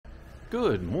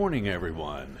Good morning,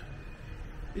 everyone.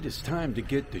 It is time to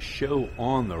get the show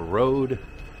on the road.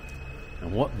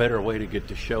 And what better way to get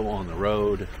the show on the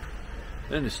road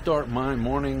than to start my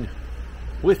morning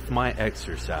with my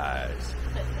exercise.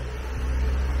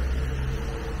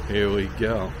 Here we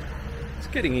go. It's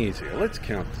getting easier. Let's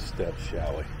count the steps,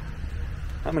 shall we?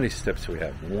 How many steps do we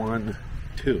have? 1,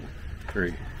 2,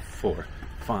 3, 4,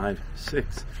 5,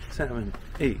 6, 7,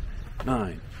 8,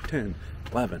 9, 10,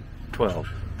 11, 12,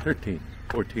 13,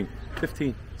 14,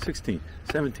 15, 16,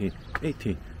 17,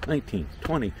 18, 19,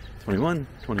 20, 21,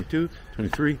 22,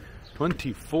 23,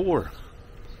 24.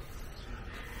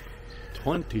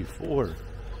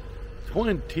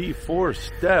 24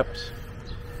 steps.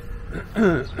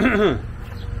 It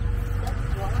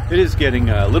is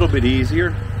getting a little bit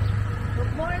easier.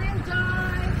 Good morning,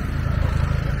 John.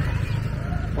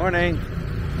 Morning.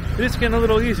 It is getting a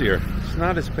little easier. It's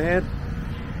not as bad.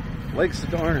 Legs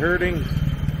aren't hurting.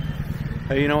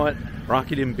 Hey, you know what?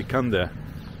 Rocky didn't become the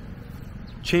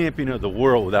champion of the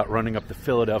world without running up the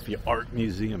Philadelphia Art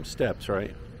Museum steps,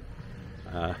 right?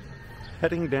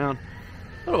 Heading down,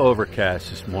 a little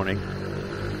overcast this morning.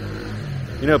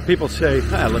 You know, people say,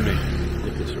 let me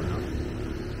get this around.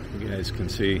 You guys can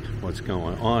see what's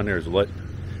going on. There's what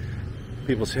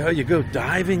people say, oh, you go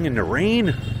diving in the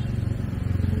rain?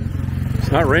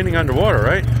 It's not raining underwater,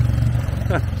 right?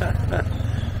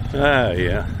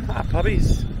 Yeah. Hi,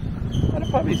 puppies. Hi, the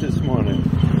puppies this morning.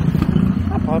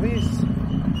 Hi, puppies.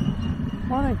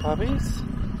 Morning, puppies.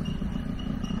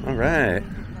 All right.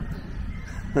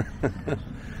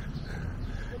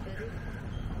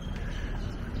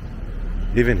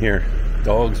 Even here,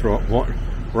 dogs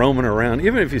roaming around.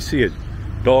 Even if you see a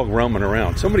dog roaming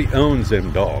around, somebody owns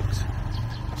them dogs.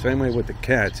 Same way with the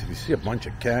cats. If you see a bunch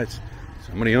of cats,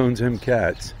 somebody owns them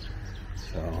cats.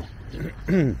 So,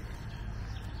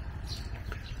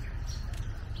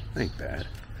 ain't bad.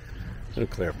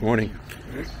 Little clear morning.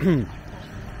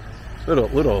 little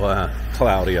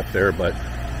cloudy up there, but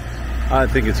I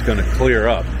think it's going to clear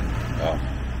up.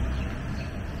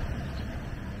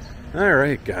 All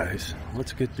right, guys,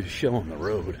 let's get this show on the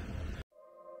road.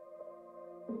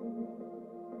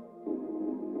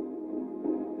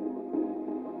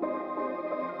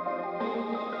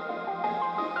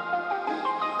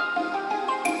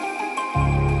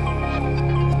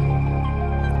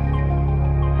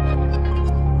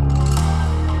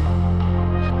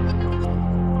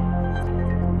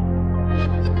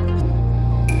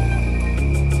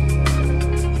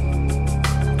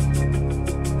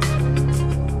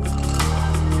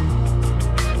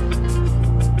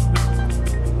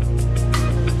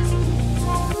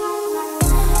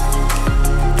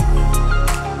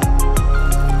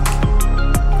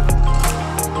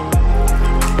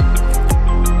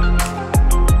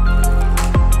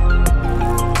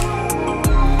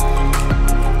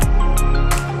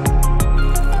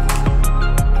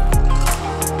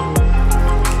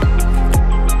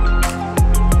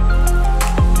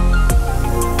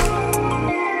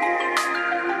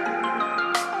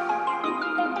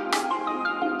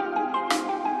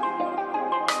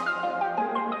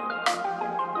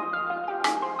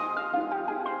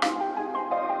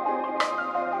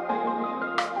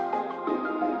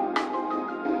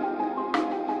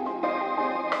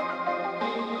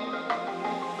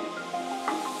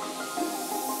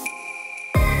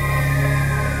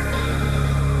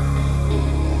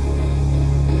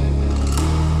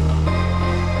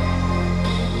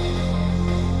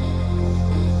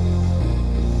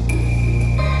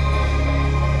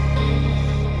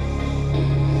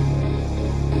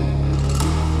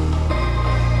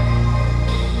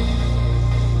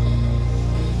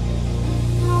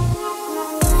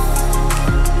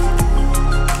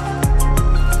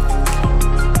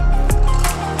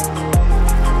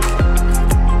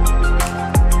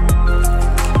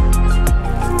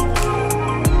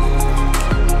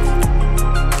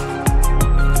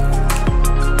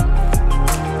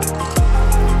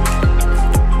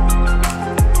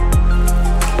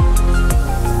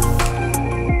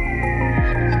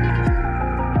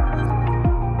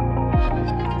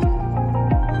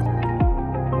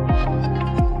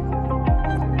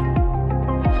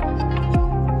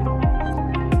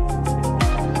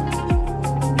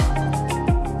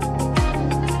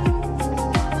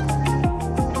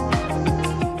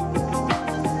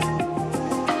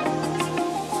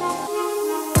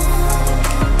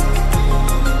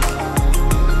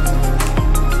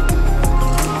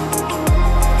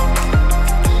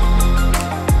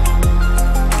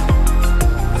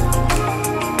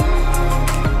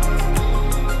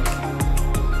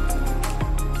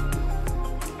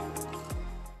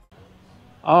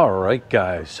 All right,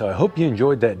 guys, so I hope you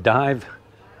enjoyed that dive.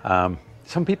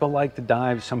 Some people like the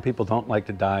dives, some people don't like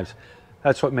the dives.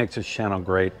 That's what makes this channel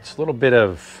great. It's a little bit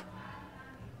of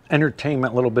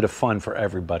entertainment, a little bit of fun for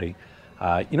everybody.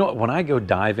 You know what, when I go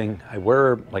diving, I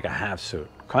wear like a half suit,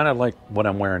 kind of like what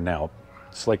I'm wearing now.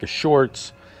 It's like a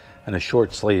shorts and a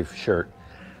short sleeve shirt.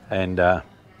 And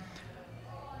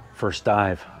first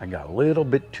dive, I got a little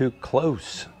bit too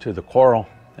close to the coral,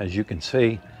 as you can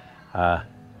see.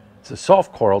 It's a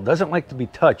soft coral, doesn't like to be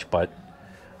touched, but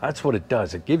that's what it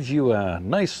does. It gives you a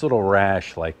nice little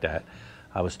rash like that.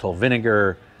 I was told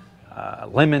vinegar,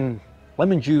 lemon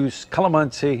juice,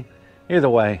 calamansi. Either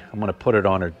way, I'm gonna put it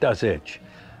on. It does itch.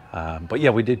 But yeah,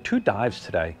 we did 2 dives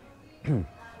today.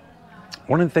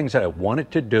 One of the things that I wanted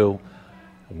to do,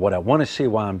 what I want to see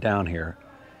while I'm down here,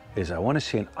 is I want to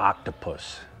see an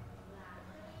octopus.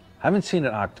 I haven't seen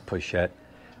an octopus yet.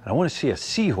 And I want to see a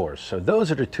seahorse. So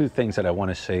those are the 2 things that I want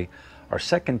to see. Our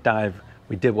second dive,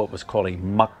 we did what was called a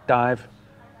muck dive.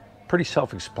 Pretty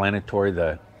self-explanatory.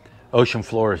 The ocean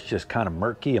floor is just kind of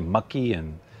murky and mucky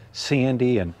and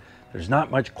sandy, and there's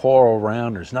not much coral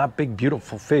around. There's not big,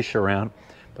 beautiful fish around.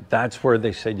 But that's where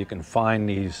they said you can find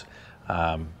these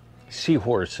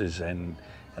seahorses and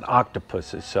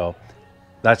octopuses. So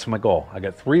that's my goal. I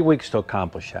got 3 weeks to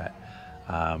accomplish that.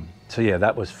 So yeah,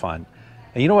 that was fun.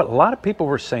 And you know what? A lot of people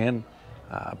were saying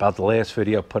about the last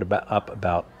video put up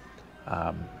about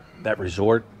that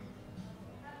resort,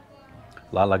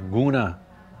 La Laguna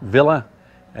Villa,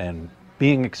 and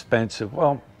being expensive.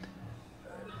 Well,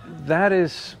 that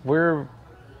is where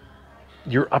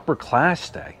your upper class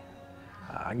stay.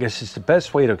 I guess it's the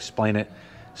best way to explain it.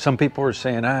 Some people were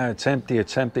saying, it's empty,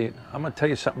 it's empty. I'm going to tell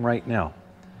you something right now.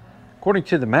 According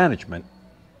to the management,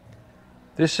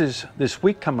 this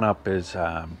week coming up is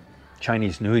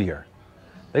Chinese New Year.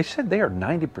 They said they are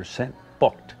 90%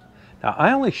 booked. Now,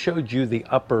 I only showed you the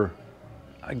upper,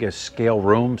 I guess, scale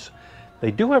rooms.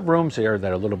 They do have rooms there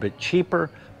that are a little bit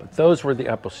cheaper, but those were the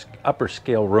upper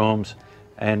scale rooms,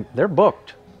 and they're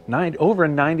booked. Over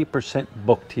 90%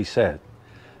 booked, he said.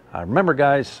 Remember,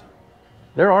 guys,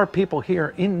 there are people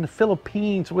here in the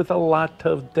Philippines with a lot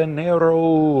of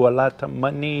dinero, a lot of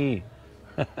money.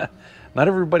 Not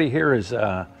everybody here is,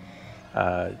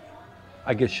 I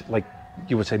guess, like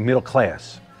you would say, middle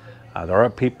class. There are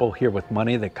people here with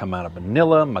money that come out of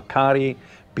Manila, Makati,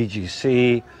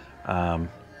 BGC.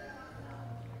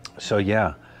 So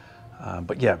yeah,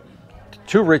 but yeah,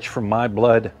 too rich for my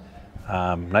blood.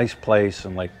 Nice place,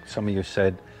 and like some of you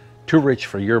said, too rich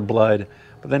for your blood.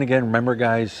 But then again, remember,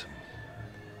 guys,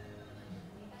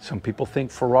 some people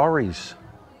think Ferraris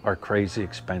are crazy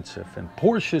expensive, and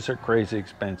Porsches are crazy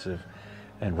expensive,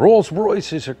 and Rolls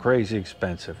Royces are crazy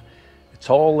expensive. It's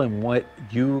all in what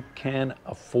you can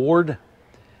afford.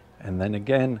 And then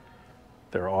again,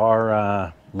 there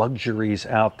are luxuries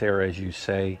out there, as you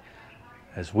say,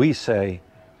 as we say,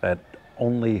 that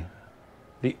only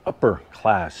the upper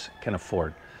class can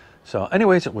afford. So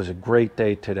anyways, it was a great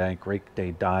day today, great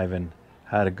day diving,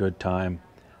 had a good time.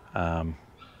 My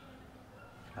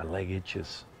leg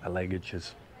itches,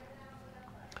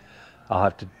 I'll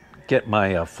have to get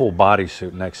my full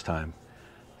bodysuit next time,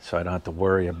 so I don't have to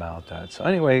worry about that. So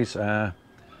anyways, I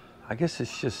guess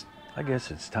it's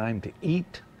time to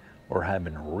eat. We're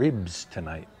having ribs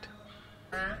tonight.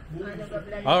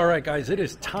 All right, guys, it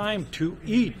is time to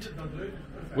eat.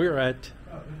 We're at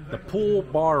the Pool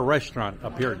Bar Restaurant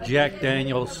up here at Jack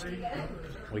Daniels.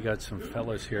 We got some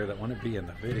fellas here that want to be in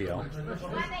the video,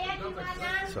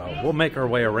 so we'll make our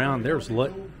way around. There's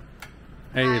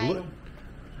Hey, look.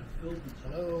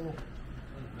 Hello.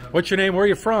 What's your name? Where are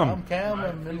you from? I'm Cam.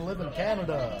 I've been living in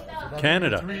Canada.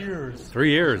 Canada. 3 years.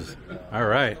 3 years. All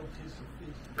right.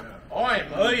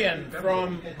 I'm Ian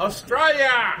from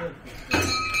Australia.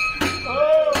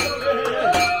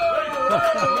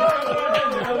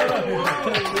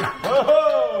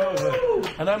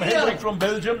 And I'm Henrik from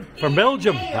Belgium. From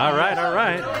Belgium. All right, all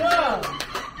right.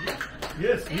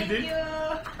 Yes, he did.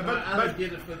 I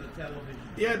did it for the television.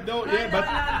 But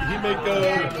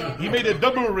he made a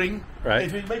double ring. Right.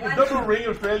 If he make a double ring in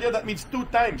Australia, that means 2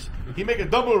 times. He make a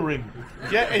double ring.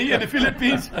 Yeah, and here in the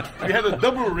Philippines, we have a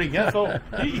double ring. Yeah, so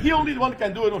he only one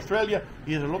can do in Australia.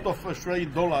 He has a lot of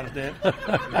Australian dollars there.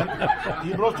 And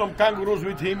he brought some kangaroos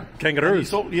with him.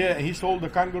 Kangaroos? He sold the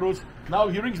kangaroos. Now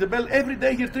he rings the bell every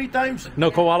day here 3 times.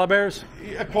 No koala bears?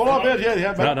 Koala bears,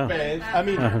 yeah. But, No. I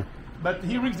mean, but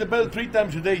he rings the bell 3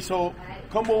 times a day. So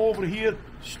come over here,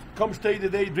 come stay the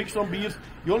day, drink some beers.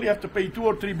 You only have to pay 2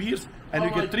 or 3 beers, and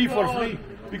you get 3 for free.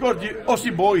 Because the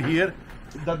Aussie boy here,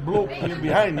 that bloke here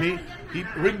behind me, he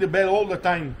ring the bell all the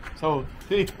time. So,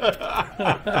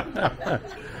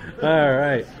 All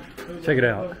right. Check it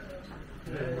out.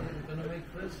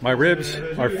 My ribs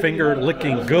are finger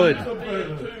licking good.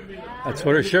 That's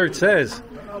what her shirt says.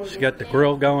 She got the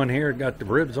grill going here, got the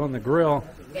ribs on the grill.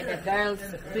 Get the girls,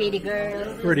 pretty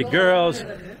girls. Pretty girls.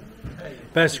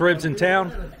 Best ribs in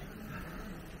town?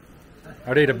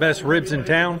 Are they the best ribs in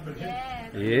town?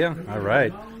 Yeah, all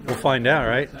right. We'll find out,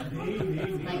 right?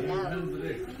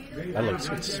 That looks,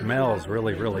 it smells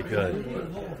really, really good.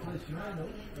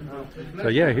 So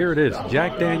yeah, here it is.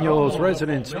 Jack Daniel's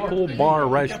Residence Pool Bar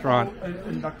Restaurant.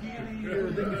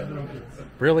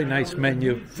 Really nice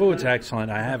menu. Food's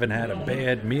excellent. I haven't had a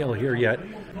bad meal here yet.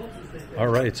 All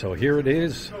right, so here it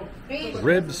is.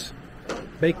 Ribs,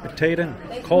 baked potato,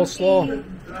 coleslaw.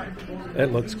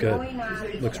 That looks good.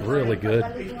 Looks really good.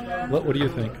 What do you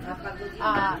think?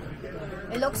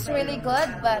 It looks really good,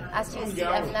 but as you see,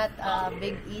 I'm not a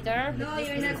big eater.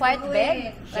 It's quite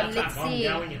big, but let's see.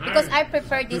 Because I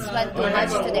prefer this one too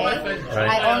much today. Right.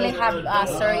 I only have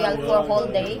cereal for a whole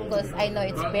day because I know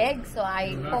it's big, so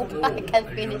I hope I can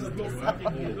finish this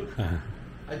one.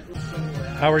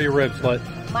 How are your ribs, Lut?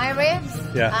 My ribs?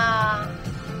 Yeah.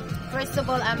 First of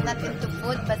all, I'm not into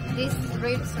food, but these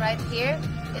ribs right here,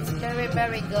 it's very,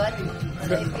 very good.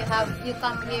 So if you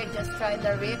come here, just try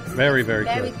the ribs. Very, very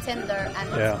good. Very tender and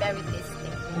Yeah. it's very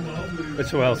tasty. But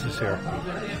who else is here?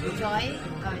 Joy?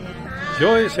 Oh, yeah.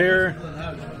 Joy's here.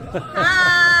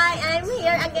 Hi, I'm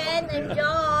here again. I'm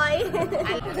Joy.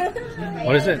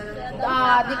 What is it?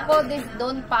 They call this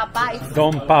Don Papa. It's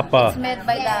Papa. made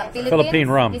by the Philippines. Philippine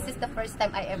rum. This is the first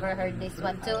time I ever heard this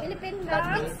one too.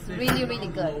 But it's really, really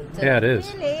good too. Yeah, it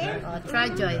is. Really? Try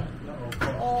Joy.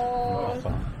 Oh,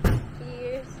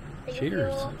 cheers. Thank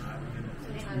Cheers. you.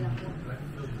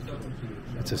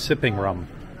 It's a sipping rum.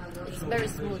 It's very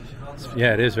smooth.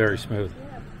 Yeah, it is very smooth.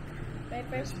 My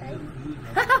first time.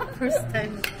 First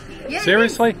time. Yeah, it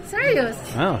Seriously? is. Serious.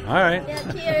 Oh, all right.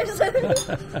 Yeah, cheers.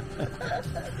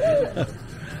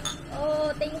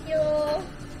 Oh, thank you.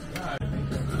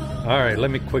 All right,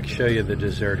 let me quick show you the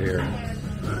dessert here.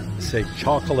 It's a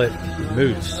chocolate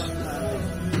mousse.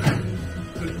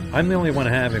 I'm the only one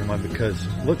having one because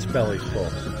Lut's belly's full.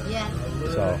 Yeah.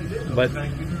 So, but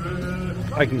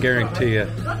I can guarantee you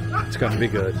it's going to be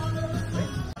good.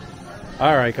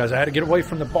 All right, guys, I had to get away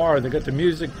from the bar. They got the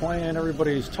music playing,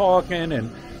 everybody's talking,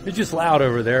 and it's just loud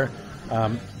over there.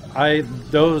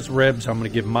 Those ribs, I'm going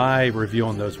to give my review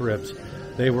on those ribs.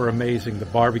 They were amazing. The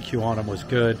barbecue on them was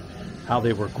good. How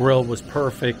they were grilled was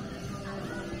perfect.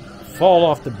 Fall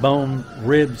off the bone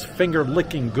ribs, finger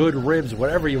licking good ribs,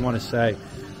 whatever you want to say.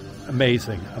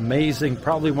 Amazing, amazing.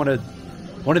 Probably one of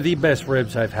the best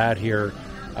ribs I've had here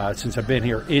since I've been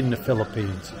here in the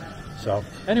Philippines. So,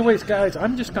 anyways, guys,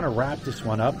 I'm just going to wrap this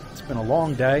one up. It's been a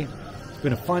long day. It's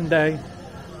been a fun day.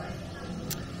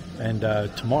 And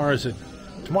tomorrow's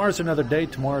another day.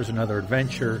 Tomorrow's another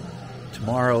adventure.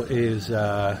 Tomorrow is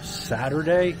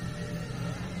Saturday.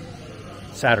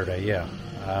 Saturday, yeah.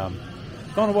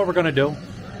 Don't know what we're going to do.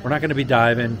 We're not going to be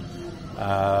diving.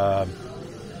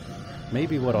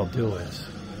 Maybe what I'll do is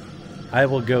I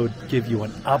will go give you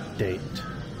an update.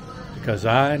 Because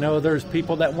I know there's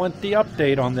people that want the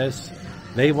update on this.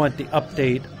 They want the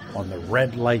update on the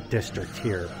red light district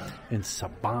here in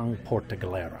Sabang, Porto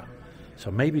Galera. So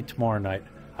maybe tomorrow night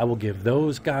I will give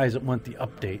those guys that want the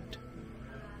update.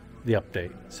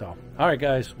 So, all right,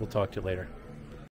 guys, we'll talk to you later.